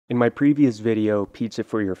In my previous video, Pizza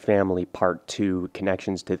for Your Family Part 2,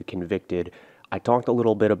 Connections to the Convicted, I talked a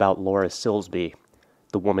little bit about Laura Silsby,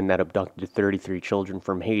 the woman that abducted 33 children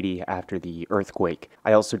from Haiti after the earthquake.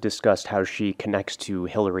 I also discussed how she connects to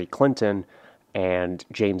Hillary Clinton and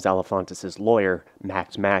James Alefantis' lawyer,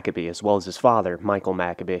 Max Maccabee, as well as his father, Michael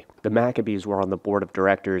Maccabee. The Maccabees were on the board of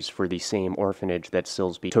directors for the same orphanage that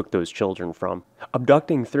Silsby took those children from.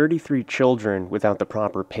 Abducting 33 children without the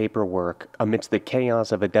proper paperwork amidst the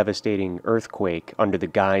chaos of a devastating earthquake under the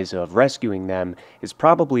guise of rescuing them is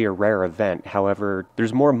probably a rare event. However,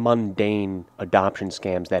 there's more mundane adoption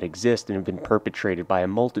scams that exist and have been perpetrated by a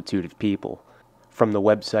multitude of people. From the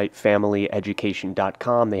website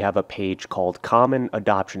familyeducation.com, they have a page called Common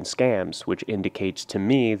Adoption Scams, which indicates to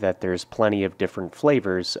me that there's plenty of different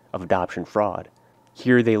flavors of adoption fraud.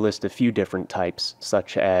 Here they list a few different types,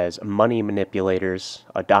 such as money manipulators,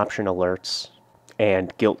 adoption alerts,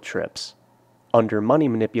 and guilt trips. Under money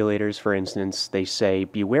manipulators, for instance, they say,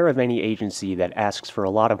 beware of any agency that asks for a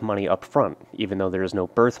lot of money up front, even though there is no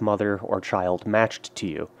birth mother or child matched to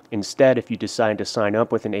you. Instead, if you decide to sign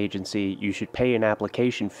up with an agency, you should pay an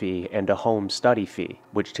application fee and a home study fee,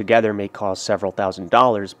 which together may cost several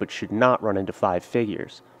 $1,000s but should not run into 5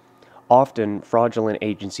 figures. Often, fraudulent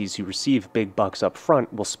agencies who receive big bucks up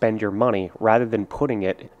front will spend your money rather than putting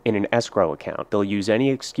it in an escrow account. They'll use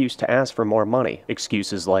any excuse to ask for more money.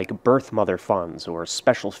 Excuses like birth mother funds or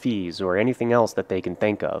special fees or anything else that they can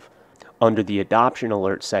think of. Under the adoption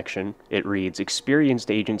alert section, it reads,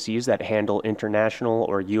 experienced agencies that handle international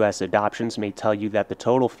or U.S. adoptions may tell you that the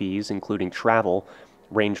total fees, including travel,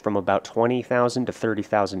 range from about $20,000 to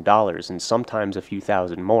 $30,000 and sometimes a few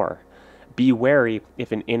thousand more. Be wary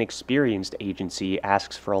if an inexperienced agency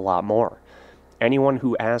asks for a lot more. Anyone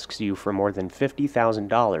who asks you for more than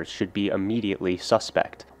 $50,000 should be immediately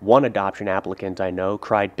suspect. One adoption applicant I know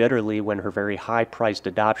cried bitterly when her very high-priced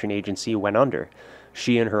adoption agency went under.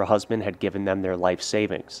 She and her husband had given them their life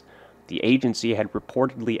savings. The agency had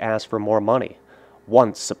reportedly asked for more money,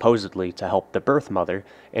 once supposedly to help the birth mother,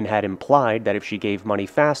 and had implied that if she gave money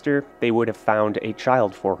faster, they would have found a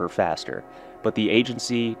child for her faster. But the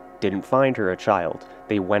agency didn't find her a child.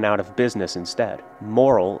 They went out of business instead.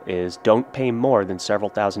 Moral is, don't pay more than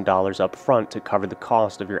several $1,000s up front to cover the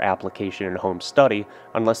cost of your application and home study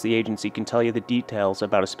unless the agency can tell you the details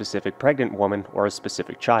about a specific pregnant woman or a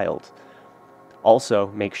specific child. Also,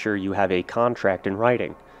 make sure you have a contract in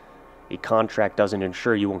writing. A contract doesn't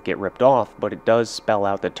ensure you won't get ripped off, but it does spell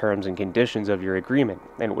out the terms and conditions of your agreement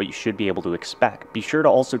and what you should be able to expect. Be sure to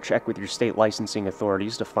also check with your state licensing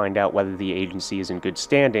authorities to find out whether the agency is in good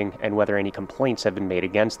standing and whether any complaints have been made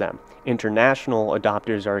against them. International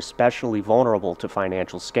adopters are especially vulnerable to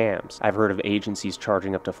financial scams. I've heard of agencies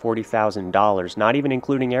charging up to $40,000, not even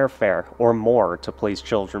including airfare, or more to place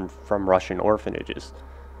children from Russian orphanages.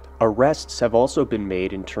 Arrests have also been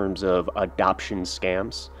made in terms of adoption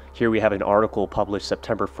scams. Here we have an article published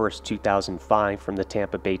September 1st, 2005 from the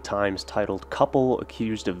Tampa Bay Times titled Couple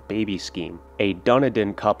Accused of Baby Scheme. A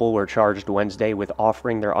Dunedin couple were charged Wednesday with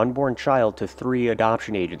offering their unborn child to 3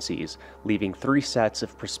 adoption agencies, leaving 3 sets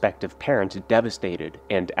of prospective parents devastated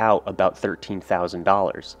and out about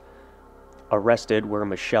 $13,000. Arrested were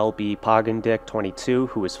Michelle B. Pogendick, 22,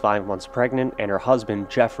 who was 5 months pregnant, and her husband,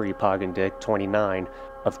 Jeffrey Pogendick, 29,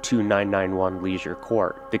 of 2991 Leisure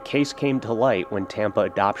Court. The case came to light when Tampa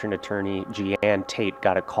adoption attorney Jeanne Tate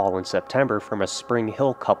got a call in September from a Spring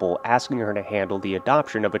Hill couple asking her to handle the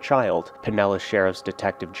adoption of a child, Pinellas Sheriff's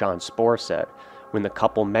Detective John Spohr said. When the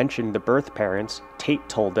couple mentioned the birth parents, Tate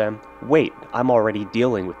told them, wait, I'm already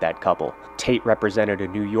dealing with that couple. Tate represented a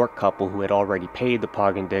New York couple who had already paid the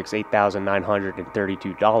Pogendicks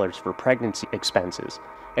 $8,932 for pregnancy expenses.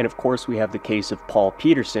 And of course we have the case of Paul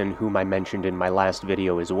Peterson, whom I mentioned in my last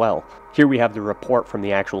video as well. Here we have the report from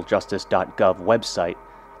the actual justice.gov website.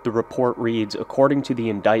 The report reads, according to the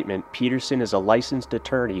indictment, Peterson is a licensed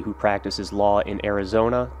attorney who practices law in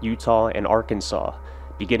Arizona, Utah, and Arkansas.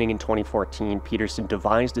 Beginning in 2014, Peterson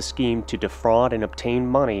devised a scheme to defraud and obtain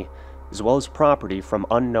money, as well as property, from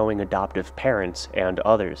unknowing adoptive parents and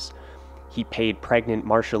others. He paid pregnant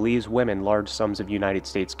Marshallese women large sums of United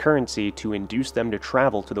States currency to induce them to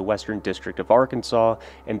travel to the Western District of Arkansas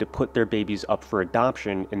and to put their babies up for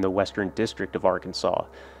adoption in the Western District of Arkansas.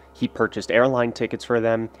 He purchased airline tickets for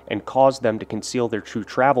them and caused them to conceal their true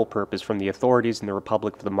travel purpose from the authorities in the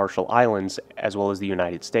Republic of the Marshall Islands, as well as the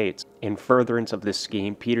United States. In furtherance of this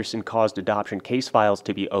scheme, Peterson caused adoption case files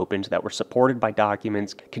to be opened that were supported by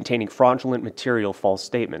documents containing fraudulent material false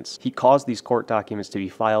statements. He caused these court documents to be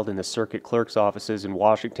filed in the circuit clerk's offices in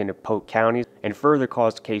Washington and Polk counties, and further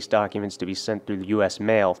caused case documents to be sent through the U.S.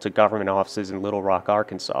 mail to government offices in Little Rock,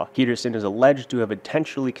 Arkansas. Peterson is alleged to have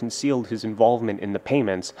intentionally concealed his involvement in the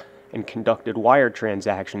payments and conducted wire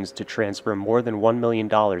transactions to transfer more than $1 million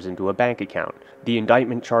into a bank account. The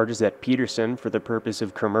indictment charges that Peterson, for the purpose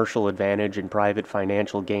of commercial advantage and private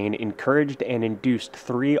financial gain, encouraged and induced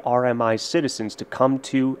 3 RMI citizens to come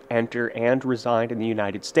to, enter, and reside in the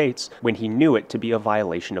United States when he knew it to be a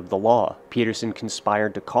violation of the law. Peterson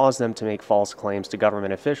conspired to cause them to make false claims to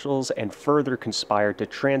government officials and further conspired to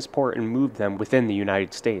transport and move them within the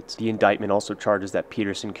United States. The indictment also charges that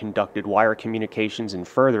Peterson conducted wire communications in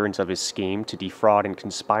furtherance of his scheme to defraud and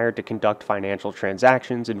conspired to conduct financial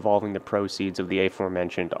transactions involving the proceeds of the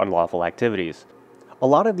aforementioned unlawful activities. A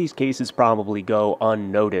lot of these cases probably go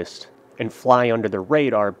unnoticed and fly under the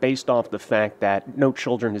radar based off the fact that no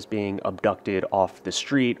children is being abducted off the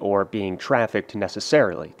street or being trafficked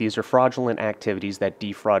necessarily. These are fraudulent activities that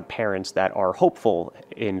defraud parents that are hopeful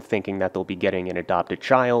in thinking that they'll be getting an adopted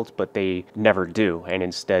child, but they never do, and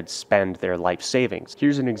instead spend their life savings.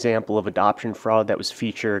 Here's an example of adoption fraud that was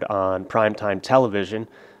featured on primetime television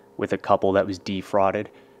with a couple that was defrauded.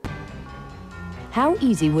 How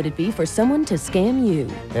easy would it be for someone to scam you?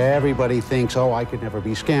 Everybody thinks, oh, I could never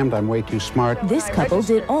be scammed. I'm way too smart. This couple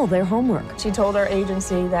did all their homework. She told our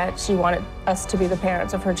agency that she wanted us to be the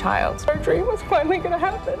parents of her child. Our dream was finally going to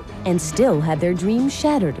happen. And still had their dreams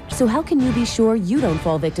shattered. So how can you be sure you don't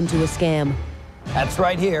fall victim to a scam? That's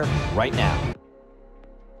right here, right now.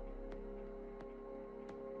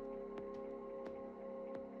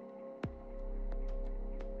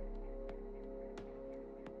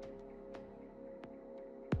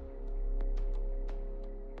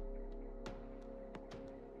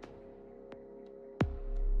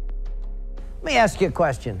 Let me ask you a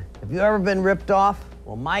question. Have you ever been ripped off?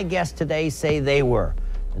 Well, my guests today say they were,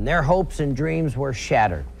 and their hopes and dreams were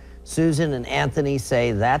shattered. Susan and Anthony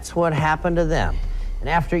say that's what happened to them. And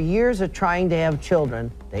after years of trying to have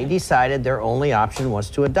children, they decided their only option was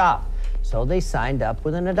to adopt. So they signed up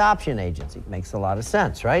with an adoption agency. Makes a lot of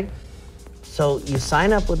sense, right? So you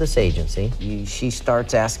sign up with this agency. She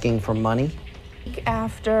starts asking for money.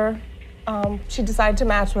 After she decided to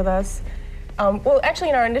match with us, well, actually,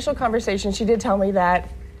 in our initial conversation, she did tell me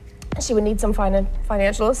that she would need some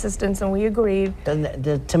financial assistance, and we agreed.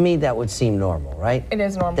 To me, that would seem normal, right? It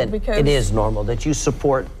is normal because it is normal that you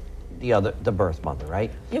support the birth mother,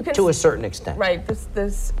 right? You can, to a certain extent. Right.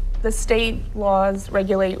 The state laws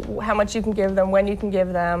regulate how much you can give them, when you can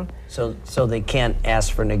give them. So they can't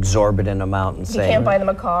ask for an exorbitant amount and say... You can't buy them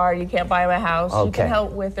a car, you can't buy them a house. Okay. You can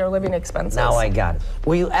help with their living expenses. Now I got it.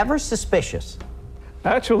 Were you ever suspicious?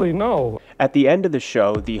 Actually, no. At the end of the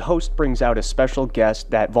show, the host brings out a special guest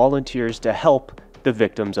that volunteers to help the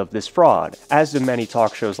victims of this fraud, as do many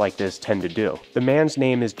talk shows like this tend to do. The man's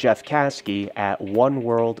name is Jeff Caskey at One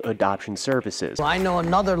World Adoption Services. Well, I know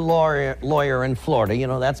another lawyer in Florida, you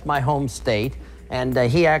know, that's my home state, and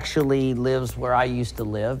he actually lives where I used to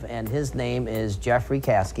live, and his name is Jeffrey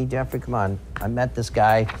Caskey. Jeffrey, come on. I met this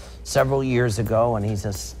guy several years ago, and he's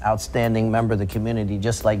an outstanding member of the community,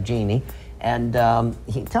 just like Jeannie. And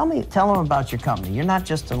tell him about your company. You're not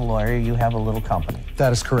just a lawyer, you have a little company.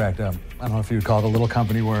 That is correct. I don't know if you would call it a little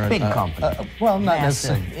company where... Big company. Well, not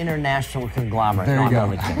massive, necessarily. International conglomerate. There you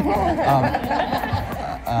go.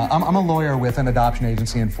 I'm I'm a lawyer with an adoption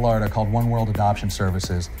agency in Florida called One World Adoption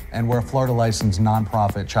Services, and we're a Florida-licensed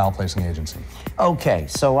nonprofit child placing agency. Okay,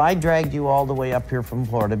 so I dragged you all the way up here from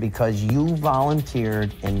Florida because you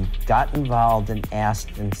volunteered and got involved and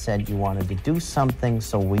asked and said you wanted to do something,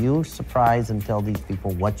 so will you surprise and tell these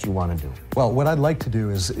people what you want to do? Well, what I'd like to do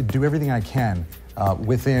is do everything I can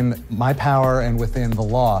within my power and within the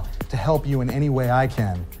law to help you in any way I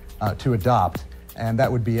can to adopt. And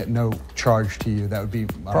that would be at no charge to you. That would be,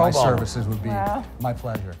 my services would be my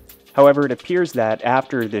pleasure. However, it appears that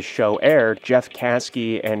after this show aired, Jeff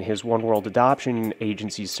Caskey and his One World Adoption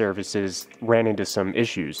Agency services ran into some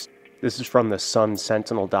issues. This is from the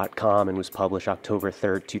sunsentinel.com and was published October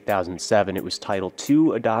 3rd, 2007. It was titled,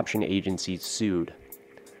 2 Adoption Agencies Sued.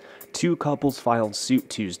 2 couples filed suit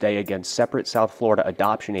Tuesday against separate South Florida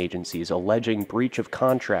adoption agencies alleging breach of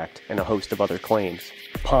contract and a host of other claims.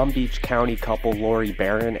 Palm Beach County couple Lori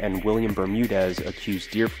Barron and William Bermudez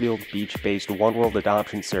accused Deerfield Beach-based One World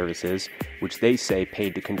Adoption Services, which they say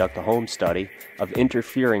paid to conduct a home study, of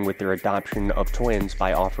interfering with their adoption of twins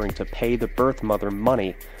by offering to pay the birth mother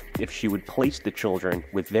money if she would place the children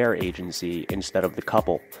with their agency instead of the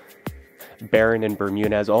couple. Barron and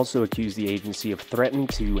Bermudez also accused the agency of threatening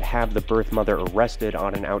to have the birth mother arrested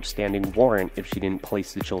on an outstanding warrant if she didn't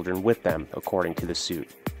place the children with them, according to the suit.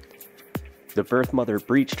 The birth mother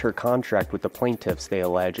breached her contract with the plaintiffs, they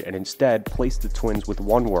allege, and instead placed the twins with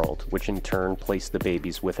One World, which in turn placed the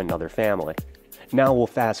babies with another family. Now we'll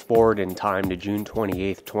fast forward in time to June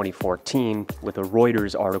 28, 2014, with a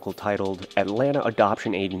Reuters article titled, "Atlanta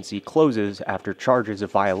Adoption Agency Closes After Charges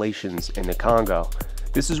of Violations in the Congo."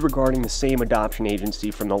 This is regarding the same adoption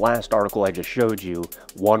agency from the last article I just showed you,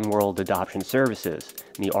 One World Adoption Services.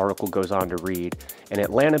 And the article goes on to read, "An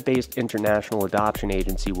Atlanta-based international adoption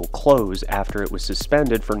agency will close after it was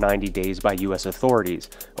suspended for 90 days by U.S. authorities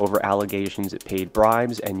over allegations it paid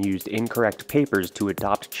bribes and used incorrect papers to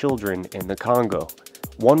adopt children in the Congo."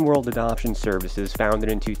 One World Adoption Services,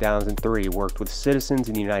 founded in 2003, worked with citizens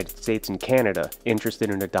in the United States and Canada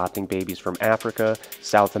interested in adopting babies from Africa,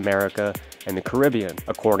 South America, and the Caribbean,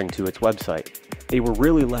 according to its website. They were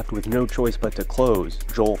really left with no choice but to close,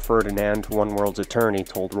 Joel Ferdinand, One World's attorney,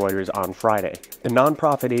 told Reuters on Friday. The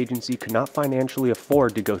nonprofit agency could not financially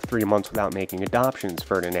afford to go 3 months without making adoptions,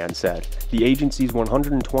 Ferdinand said. The agency's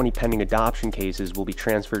 120 pending adoption cases will be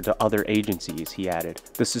transferred to other agencies, he added.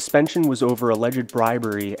 The suspension was over alleged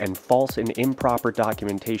bribery and false and improper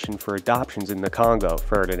documentation for adoptions in the Congo,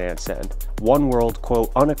 Ferdinand said. One World,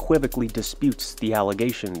 quote, unequivocally disputes the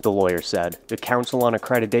allegation, the lawyer said. The Council on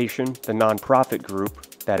Accreditation, the nonprofit group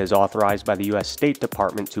that is authorized by the U.S. State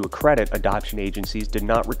Department to accredit adoption agencies, did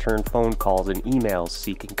not return phone calls and emails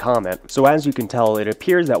seeking comment. So as you can tell, it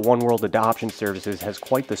appears that One World Adoption Services has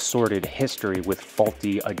quite the sordid history with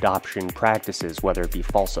faulty adoption practices, whether it be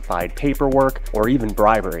falsified paperwork or even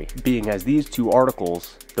bribery, being as these two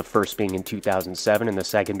articles, the first being in 2007 and the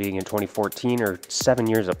second being in 2014, are 7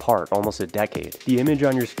 years apart, almost a decade. The image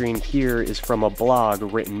on your screen here is from a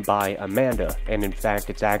blog written by Amanda, and in fact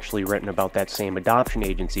it's actually written about that same adoption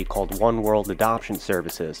agency called One World Adoption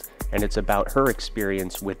Services, and it's about her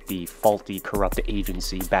experience with the faulty, corrupt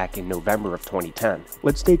agency back in November of 2010.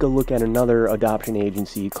 Let's take a look at another adoption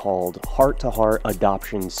agency called Heart to Heart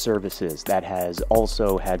Adoption Services that has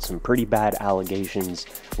also had some pretty bad allegations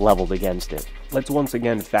leveled against it. Let's once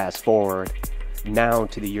again fast forward now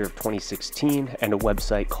to the year of 2016 and a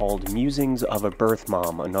website called Musings of a Birth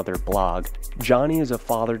Mom, another blog. Johnny is a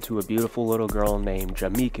father to a beautiful little girl named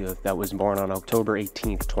Jamaica that was born on October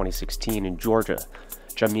 18, 2016 in Georgia.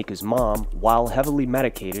 Jamaica's mom, while heavily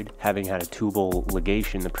medicated, having had a tubal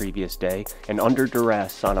ligation the previous day, and under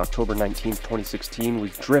duress on October 19, 2016,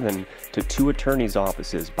 was driven to 2 attorneys'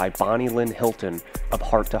 offices by Bonnie Lynn Hilton of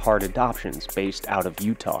Heart to Heart Adoptions, based out of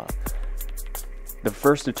Utah. The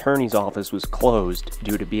first attorney's office was closed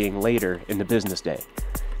due to being later in the business day.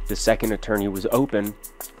 The second attorney was open,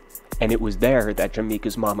 and it was there that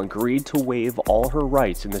Jamaica's mom agreed to waive all her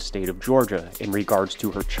rights in the state of Georgia in regards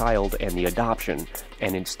to her child and the adoption,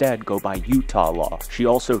 and instead go by Utah law. She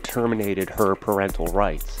also terminated her parental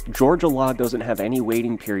rights. Georgia law doesn't have any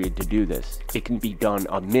waiting period to do this. It can be done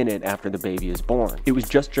a minute after the baby is born. It was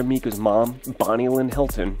just Jamaica's mom, Bonnie Lynn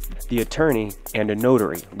Hilton, the attorney, and a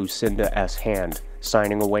notary, Lucinda S. Hand,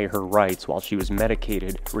 signing away her rights while she was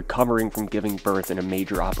medicated, recovering from giving birth in a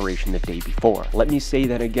major operation the day before. Let me say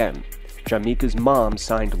that again. Jamaica's mom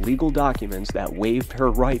signed legal documents that waived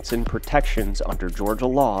her rights and protections under Georgia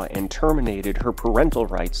law and terminated her parental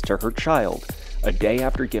rights to her child a day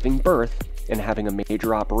after giving birth and having a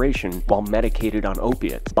major operation while medicated on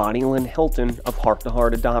opiates. Bonnie Lynn Hilton of Heart to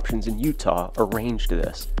Heart Adoptions in Utah arranged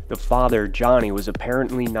this. The father, Johnny, was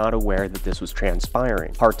apparently not aware that this was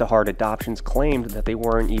transpiring. Heart to Heart Adoptions claimed that they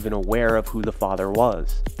weren't even aware of who the father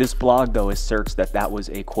was. This blog, though, asserts that that was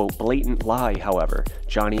a, quote, blatant lie, however.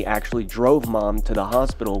 Johnny actually drove mom to the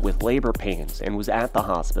hospital with labor pains and was at the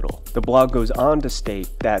hospital. The blog goes on to state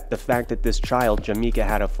that the fact that this child, Jamaica,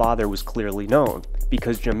 had a father was clearly known,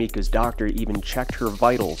 because Jamaica's doctor even checked her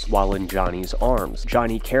vitals while in Johnny's arms.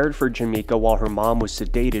 Johnny cared for Jamaica while her mom was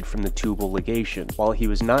sedated from the tubal ligation. While he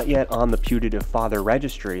was not yet on the putative father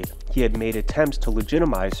registry, he had made attempts to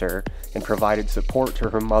legitimize her and provided support to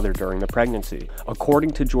her mother during the pregnancy.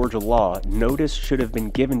 According to Georgia law, notice should have been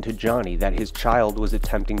given to Johnny that his child was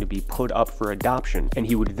attempting to be put up for adoption, and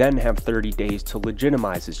he would then have 30 days to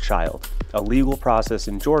legitimize his child, a legal process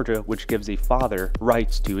in Georgia which gives a father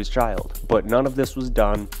rights to his child. But none of this was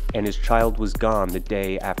done, and his child was gone the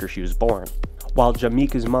day after she was born. While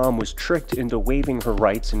Jamaica's mom was tricked into waiving her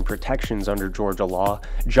rights and protections under Georgia law,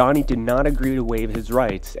 Johnny did not agree to waive his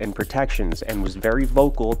rights and protections and was very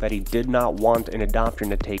vocal that he did not want an adoption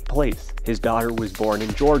to take place. His daughter was born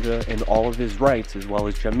in Georgia, and all of his rights, as well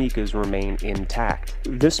as Jamaica's, remain intact.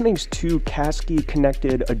 This makes 2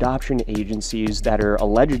 Kasky-connected adoption agencies that are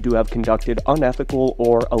alleged to have conducted unethical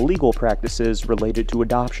or illegal practices related to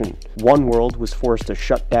adoption. One World was forced to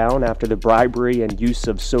shut down after the bribery and use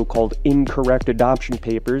of so-called incorrect incorrect adoption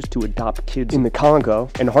papers to adopt kids in the Congo,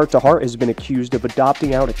 and Heart to Heart has been accused of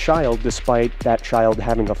adopting out a child despite that child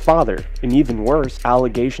having a father. And even worse,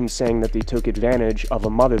 allegations saying that they took advantage of a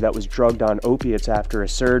mother that was drugged on opiates after a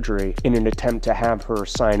surgery in an attempt to have her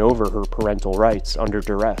sign over her parental rights under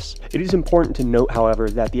duress. It is important to note, however,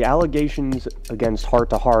 that the allegations against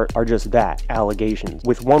Heart to Heart are just that, allegations.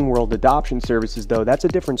 With One World Adoption Services, though, that's a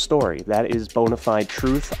different story. That is bona fide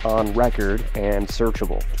truth on record and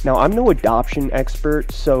searchable. Now, I'm no adoption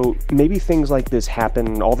expert, so maybe things like this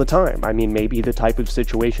happen all the time. I mean, maybe the type of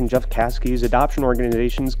situation Jeff Caskey's adoption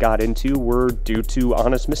organizations got into were due to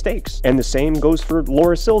honest mistakes. And the same goes for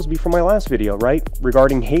Laura Silsby from my last video, right?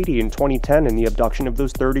 Regarding Haiti in 2010 and the abduction of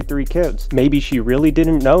those 33 kids. Maybe she really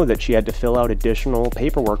didn't know that she had to fill out additional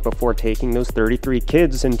paperwork before taking those 33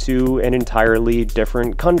 kids into an entirely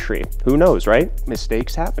different country. Who knows, right?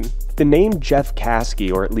 Mistakes happen. The name Jeff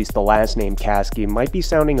Caskey, or at least the last name Caskey, might be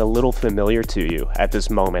sounding a little familiar to you at this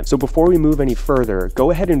moment. So before we move any further, go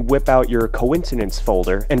ahead and whip out your coincidence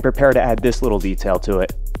folder and prepare to add this little detail to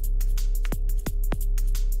it.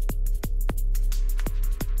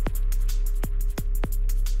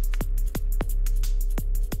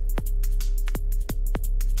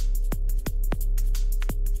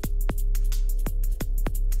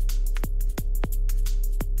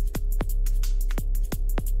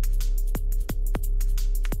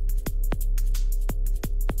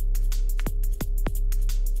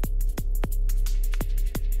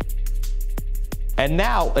 And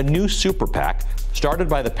now a new super PAC started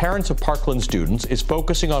by the parents of Parkland students is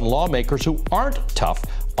focusing on lawmakers who aren't tough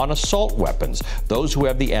on assault weapons, those who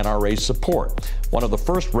have the NRA's support. One of the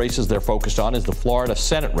first races they're focused on is the Florida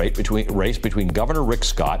Senate race between Governor Rick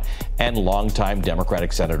Scott and longtime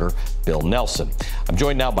Democratic Senator Bill Nelson. I'm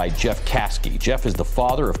joined now by Jeff Caskey. Jeff is the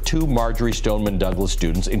father of two Marjory Stoneman Douglas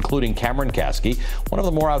students, including Cameron Caskey, one of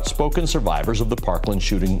the more outspoken survivors of the Parkland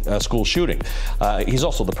school shooting. He's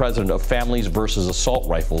also the president of Families versus Assault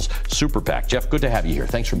Rifles Super PAC. Jeff, good to have you here.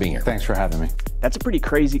 Thanks for being here. Thanks for having me. That's a pretty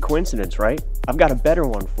crazy coincidence, right? I've got a better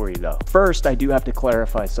one for you though. First, I do have to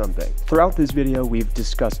clarify something. Throughout this video, we've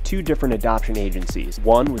discussed two different adoption agencies.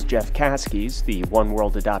 One was Jeff Caskey's, the One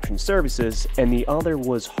World Adoption Services, and the other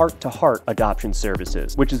was Heart to Heart Adoption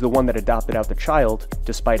Services, which is the one that adopted out the child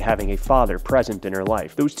despite having a father present in her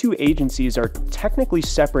life. Those two agencies are technically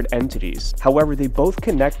separate entities. However, they both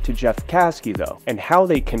connect to Jeff Caskey though, and how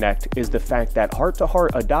they connect is the fact that Heart to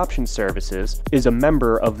Heart Adoption Services is a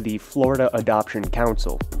member of the Florida Adoption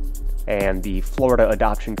Council. And the Florida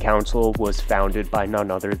Adoption Council was founded by none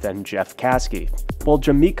other than Jeff Caskey. Well,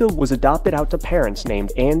 Jamaica was adopted out to parents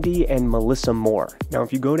named Andy and Melissa Moore. Now,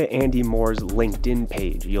 if you go to Andy Moore's LinkedIn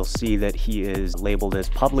page, you'll see that he is labeled as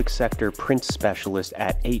Public Sector Print Specialist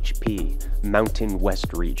at HP, Mountain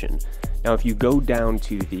West Region. Now, if you go down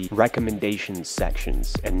to the recommendations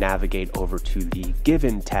sections and navigate over to the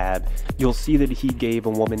Given tab, you'll see that he gave a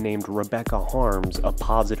woman named Rebecca Harms a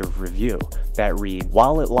positive review that read,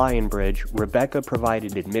 "While at Lionbridge, Rebecca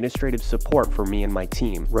provided administrative support for me and my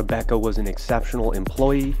team. Rebecca was an exceptional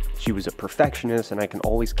employee, she was a perfectionist, and I can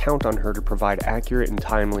always count on her to provide accurate and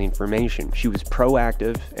timely information. She was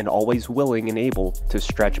proactive and always willing and able to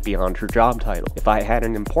stretch beyond her job title. If I had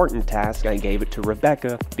an important task, I gave it to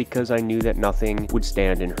Rebecca because I knew that nothing would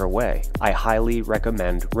stand in her way. I highly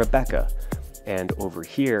recommend Rebecca." And over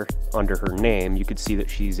here, under her name, you could see that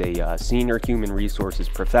she's a senior human resources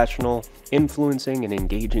professional, influencing and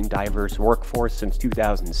engaging diverse workforce since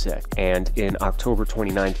 2006. And in October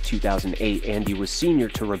 29, 2008, Andy was senior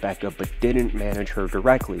to Rebecca, but didn't manage her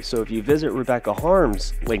directly. So if you visit Rebecca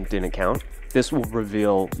Harms' LinkedIn account, this will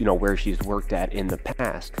reveal, where she's worked at in the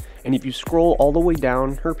past. And if you scroll all the way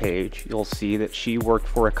down her page, you'll see that she worked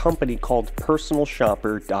for a company called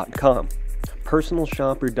PersonalShopper.com.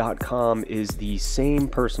 PersonalShopper.com is the same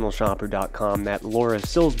PersonalShopper.com that Laura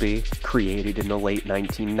Silsby created in the late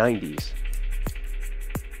 1990s.